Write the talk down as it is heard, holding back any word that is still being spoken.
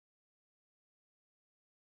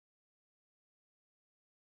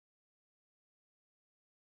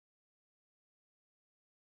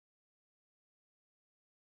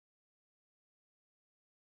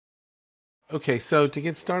Okay, so to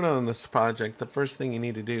get started on this project, the first thing you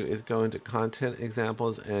need to do is go into Content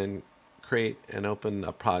Examples and create and open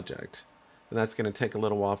a project. And that's going to take a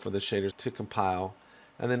little while for the shaders to compile.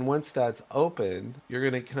 And then once that's open, you're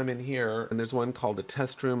going to come in here, and there's one called the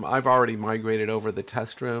test room. I've already migrated over the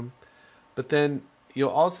test room. But then you'll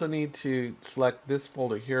also need to select this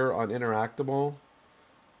folder here on Interactable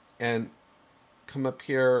and come up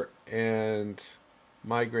here and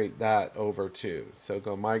migrate that over too. So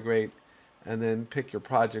go migrate and then pick your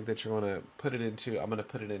project that you want to put it into. I'm going to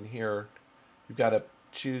put it in here. You've got to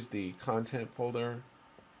choose the content folder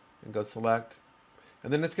and go select.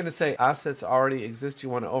 And then it's going to say assets already exist. You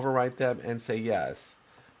want to overwrite them and say yes.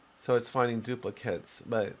 So it's finding duplicates,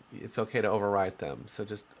 but it's okay to overwrite them. So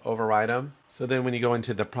just overwrite them. So then when you go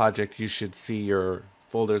into the project, you should see your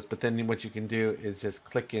folders. But then what you can do is just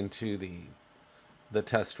click into the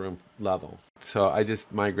test room level. So I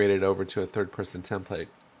just migrated over to a third person template.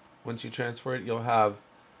 Once you transfer it, you'll have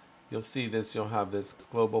this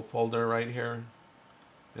global folder right here.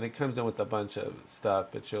 And it comes in with a bunch of stuff,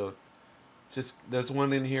 but there's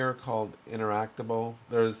one in here called Interactable.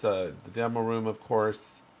 There's the demo room, of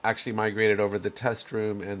course, actually migrated over the test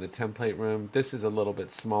room and the template room. This is a little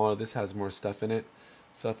bit smaller. This has more stuff in it.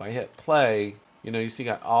 So if I hit play, you see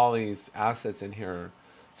got all these assets in here.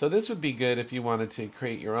 So this would be good if you wanted to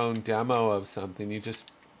create your own demo of something. You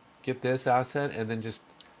just get this asset and then just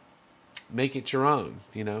make it your own,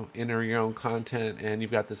 enter your own content, and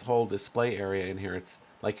you've got this whole display area in here. It's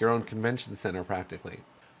like your own convention center practically.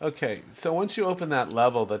 Okay, so once you open that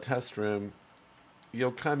level, the test room,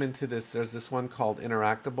 you'll come into this, there's this one called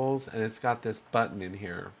Interactables, and it's got this button in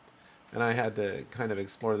here. And I had to kind of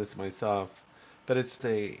explore this myself. But it's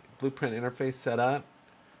a blueprint interface set up.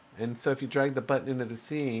 And so if you drag the button into the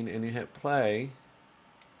scene and you hit play,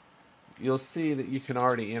 you'll see that you can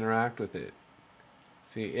already interact with it.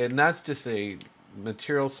 See, and that's just a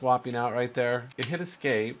material swapping out right there. You hit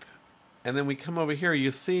escape, and then we come over here,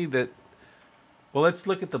 you see that, well, let's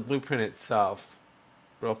look at the blueprint itself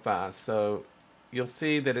real fast. So you'll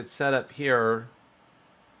see that it's set up here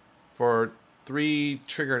for 3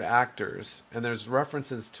 triggered actors, and there's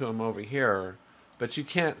references to them over here, but you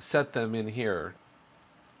can't set them in here.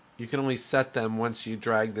 You can only set them once you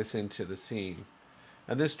drag this into the scene.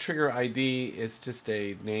 And this trigger ID is just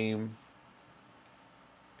a name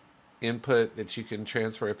input that you can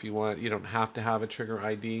transfer if you want. You don't have to have a trigger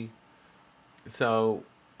ID. So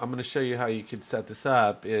I'm going to show you how you could set this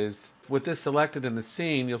up. Is with this selected in the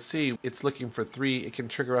scene, you'll see it's looking for 3. It can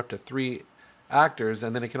trigger up to 3 actors,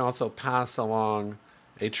 and then it can also pass along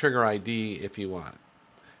a trigger ID if you want.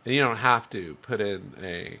 And you don't have to put in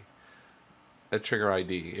a trigger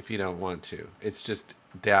ID if you don't want to. It's just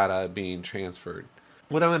data being transferred.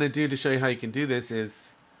 What I'm going to do to show you how you can do this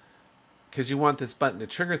is, because you want this button to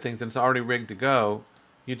trigger things and it's already rigged to go,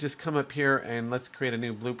 you just come up here and let's create a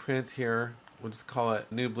new blueprint here. We'll just call it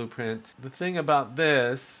new blueprint. The thing about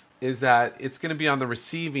this is that it's going to be on the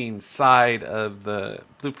receiving side of the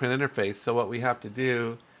blueprint interface. So what we have to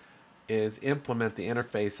do is implement the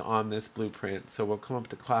interface on this blueprint. So we'll come up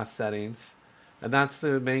to class settings. And that's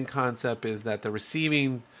the main concept, is that the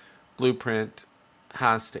receiving blueprint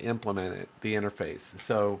has to implement it, the interface.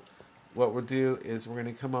 So what we'll do is we're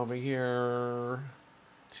going to come over here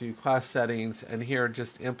to class settings, and here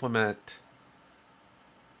just implement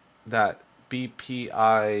that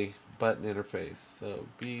BPI button interface. So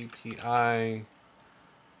BPI,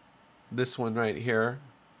 this one right here,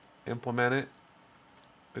 implement it.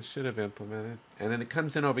 It should have implemented. And then it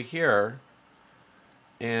comes in over here,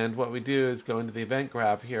 and what we do is go into the event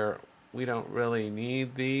graph here. We don't really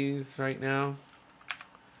need these right now.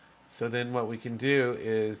 So then what we can do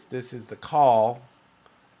is, this is the call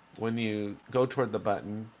when you go toward the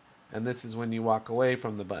button, and this is when you walk away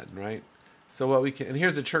from the button, right? So what we can, and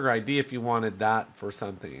here's a trigger ID if you wanted that for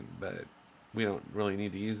something, but we don't really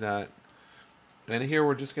need to use that. And here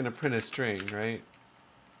we're just going to print a string, right?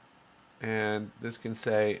 And this can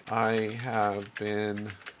say, I have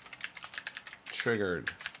been triggered.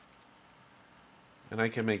 And I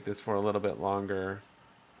can make this for a little bit longer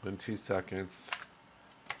than 2 seconds.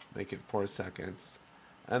 Make it 4 seconds.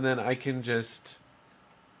 And then I can just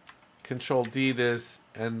Control D this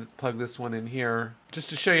and plug this one in here. Just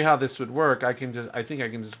to show you how this would work, I think I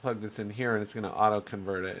can just plug this in here and it's going to auto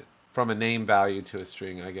convert it from a name value to a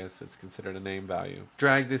string. I guess it's considered a name value.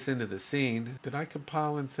 Drag this into the scene. Did I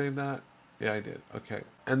compile and save that? Yeah, I did. Okay.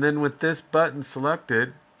 And then with this button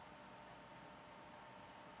selected,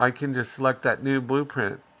 I can just select that new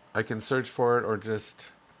blueprint. I can search for it, or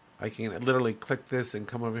I can literally click this and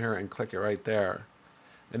come over here and click it right there.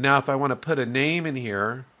 And now if I want to put a name in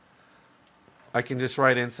here, I can just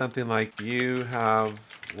write in something like, you have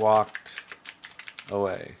walked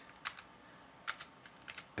away.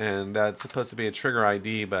 And that's supposed to be a trigger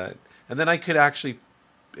ID, and then I could actually,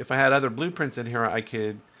 if I had other blueprints in here, I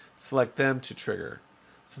could select them to trigger.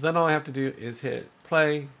 So then all I have to do is hit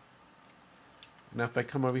play. Now if I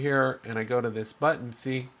come over here and I go to this button,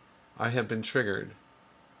 see, I have been triggered.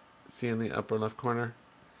 See in the upper left corner?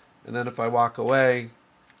 And then if I walk away,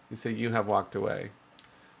 you say you have walked away.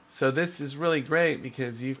 So this is really great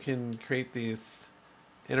because you can create these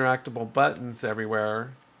interactable buttons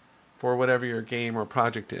everywhere for whatever your game or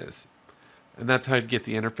project is. And that's how you get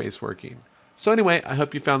the interface working. So anyway, I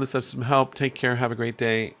hope you found this of some help. Take care, have a great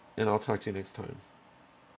day, and I'll talk to you next time.